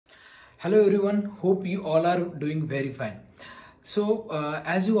Hello everyone, hope you all are doing very fine. So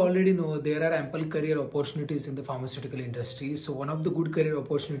as you already know, there are ample career opportunities in the pharmaceutical industry. So one of the good career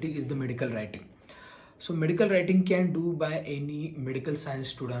opportunity is the medical writing. So medical writing can do by any medical science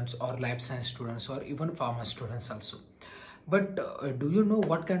students or lab science students or even pharma students also. But do you know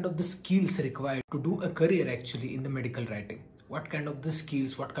what kind of the skills required to do a career actually in the medical writing? What kind of the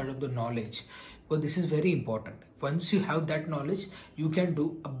skills, what kind of the knowledge? Because this is very important. Once you have that knowledge, you can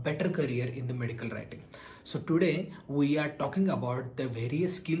do a better career in the medical writing. So today we are talking about the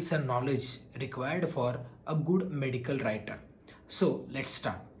various skills and knowledge required for a good medical writer. So let's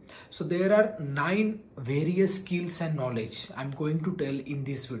start. So there are 9 various skills and knowledge I'm going to tell in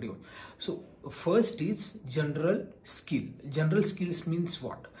this video. So first is general skill. General skills means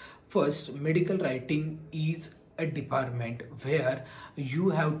what? First, medical writing is a department where you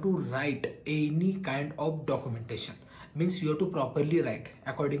have to write any kind of documentation. Means you have to properly write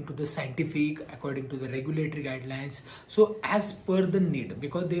according to the scientific, according to the regulatory guidelines. So as per the need,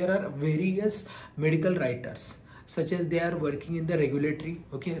 because there are various medical writers, such as they are working in the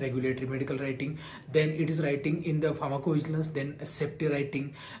regulatory medical writing, then it is writing in the pharmacovigilance, then safety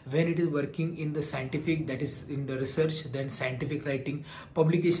writing. When it is working in the scientific, that is in the research, then scientific writing,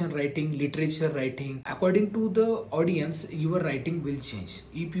 publication writing, literature writing. According to the audience, your writing will change.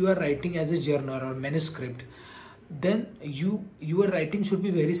 If you are writing as a journal or manuscript, then your writing should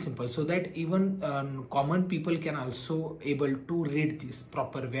be very simple, so that even common people can also able to read this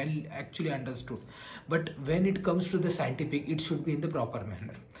proper, well actually understood. But when it comes to the scientific, it should be in the proper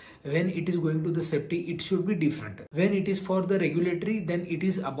manner. When it is going to the safety, it should be different. When it is for the regulatory, then it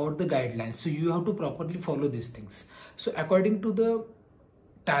is about the guidelines, so you have to properly follow these things. So according to the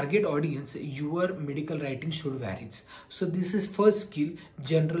target audience, your medical writing should vary. So this is first skill.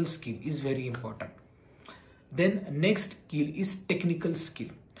 General skill is very important. Then next skill is technical skill.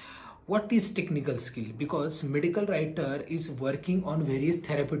 What is technical skill? Because medical writer is working on various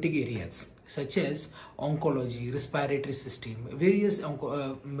therapeutic areas such as oncology, respiratory system, various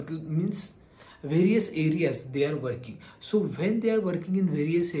various areas they are working. So when they are working in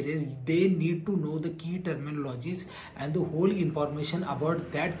various areas, they need to know the key terminologies and the whole information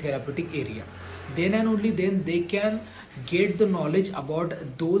about that therapeutic area. Then and only then they can get the knowledge about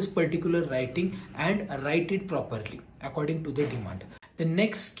those particular writing and write it properly according to the demand. The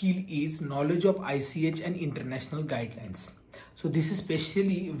next skill is knowledge of ICH and international guidelines. So this is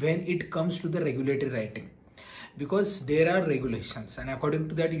especially when it comes to the regulatory writing, because there are regulations and according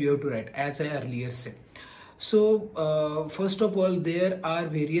to that you have to write, as I earlier said. So first of all, there are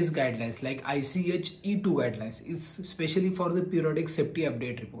various guidelines like ICH E2 guidelines. It's especially for the periodic safety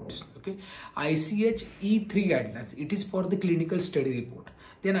update reports. Okay, ICH E3 guidelines, it is for the clinical study report.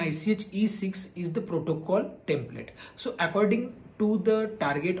 Then ICH E6 is the protocol template. So according to the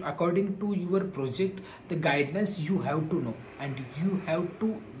target, according to your project, the guidelines you have to know, and you have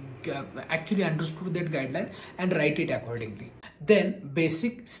to actually understood that guideline and write it accordingly. Then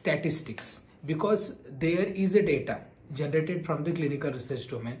basic statistics, because there is a data generated from the clinical research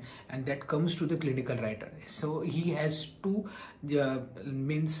domain and that comes to the clinical writer. So he has to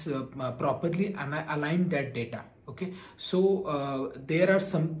properly align that data. Okay, so there are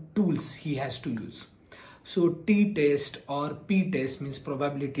some tools he has to use. So t-test or p-test means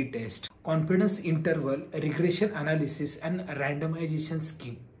probability test, confidence interval, regression analysis and randomization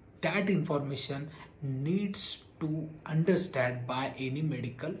scheme. That information needs to understand by any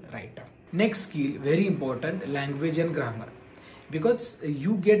medical writer. Next skill, very important, language and grammar, because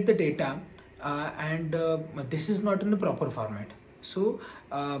you get the data and this is not in a proper format. So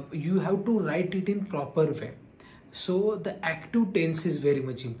you have to write it in proper way. So the active tense is very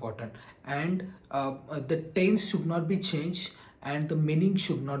much important, and the tense should not be changed and the meaning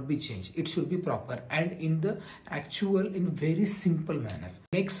should not be changed. It should be proper and in the actual, in very simple manner.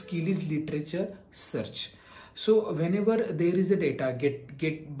 Next skill is literature search. So whenever there is a data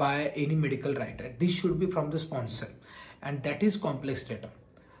get by any medical writer, this should be from the sponsor, and that is complex data.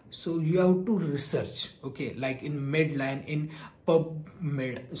 So you have to research, okay, like in Medline, in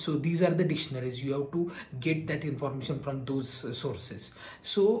PubMed. So these are the dictionaries. You have to get that information from those sources.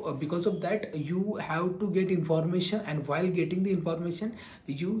 So because of that, you have to get information, and while getting the information,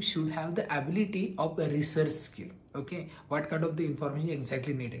 you should have the ability of a research skill. Okay, what kind of the information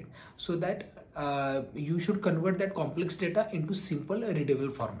exactly needed, so that you should convert that complex data into simple readable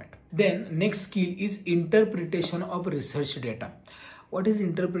format. Then next skill is interpretation of research data. What is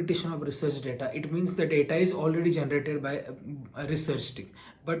interpretation of research data? It means the data is already generated by a research team,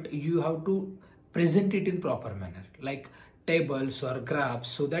 but you have to present it in proper manner, like tables or graphs,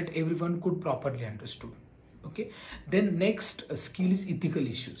 so that everyone could properly understood. Okay, then next skill is ethical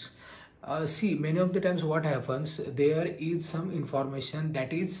issues. See, many of the times what happens, there is some information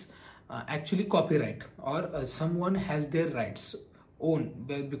that is actually copyright, or someone has their rights own,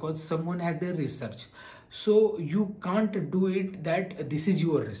 because someone has their research. So you can't do it that this is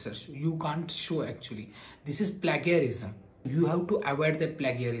your research. You can't show actually this is plagiarism. You have to avoid that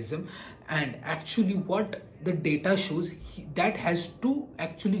plagiarism, and actually what the data shows, that has to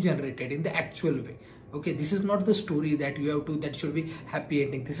actually generated in the actual way. Okay, this is not the story that you have to, that should be happy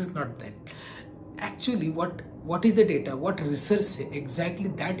ending. This is not that. Actually what is the data, what research say, exactly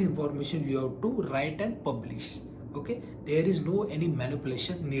that information you have to write and publish. Okay, there is no any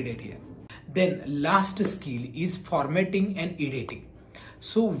manipulation needed here. Then last skill is formatting and editing.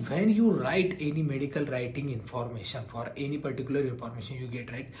 So when you write any medical writing information, for any particular information you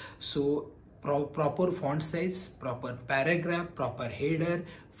get, right, so proper font size, proper paragraph, proper header,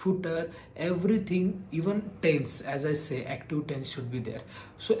 footer, everything, even tense, as I say, active tense should be there.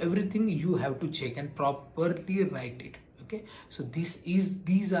 So everything you have to check and properly write it. Okay, so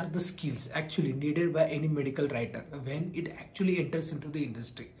these are the skills actually needed by any medical writer when it actually enters into the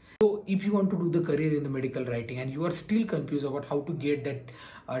industry. So if you want to do the career in the medical writing and you are still confused about how to get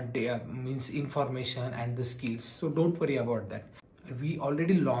that means information and the skills, so don't worry about that. We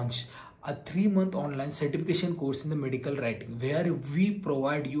already launched a 3-month online certification course in the medical writing, where we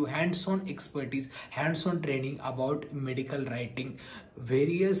provide you hands-on expertise, hands-on training about medical writing.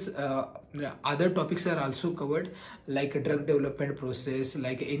 Various other topics are also covered, like a drug development process,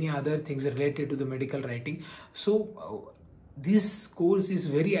 like any other things related to the medical writing. So this course is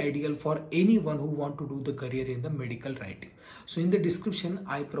very ideal for anyone who want to do the career in the medical writing. So in the description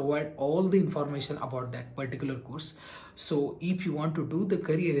I provide all the information about that particular course. So if you want to do the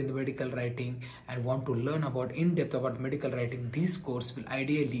career in the medical writing and want to learn about in depth about medical writing, this course will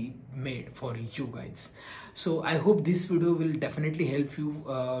ideally made for you guys. So I hope this video will definitely help you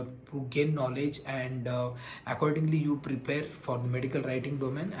to gain knowledge, and accordingly you prepare for the medical writing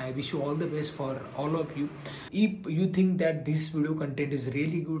domain. I wish you all the best for all of you. If you think that this video content is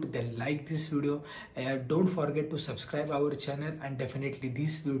really good, then like this video. Don't forget to subscribe our channel, and definitely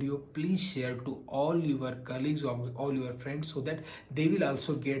this video please share to all your colleagues or all your friends, so that they will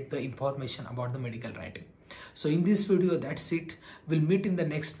also get the information about the medical writing. So in this video, that's it. We'll meet in the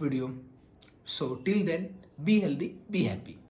next video. So till then, be healthy, be happy.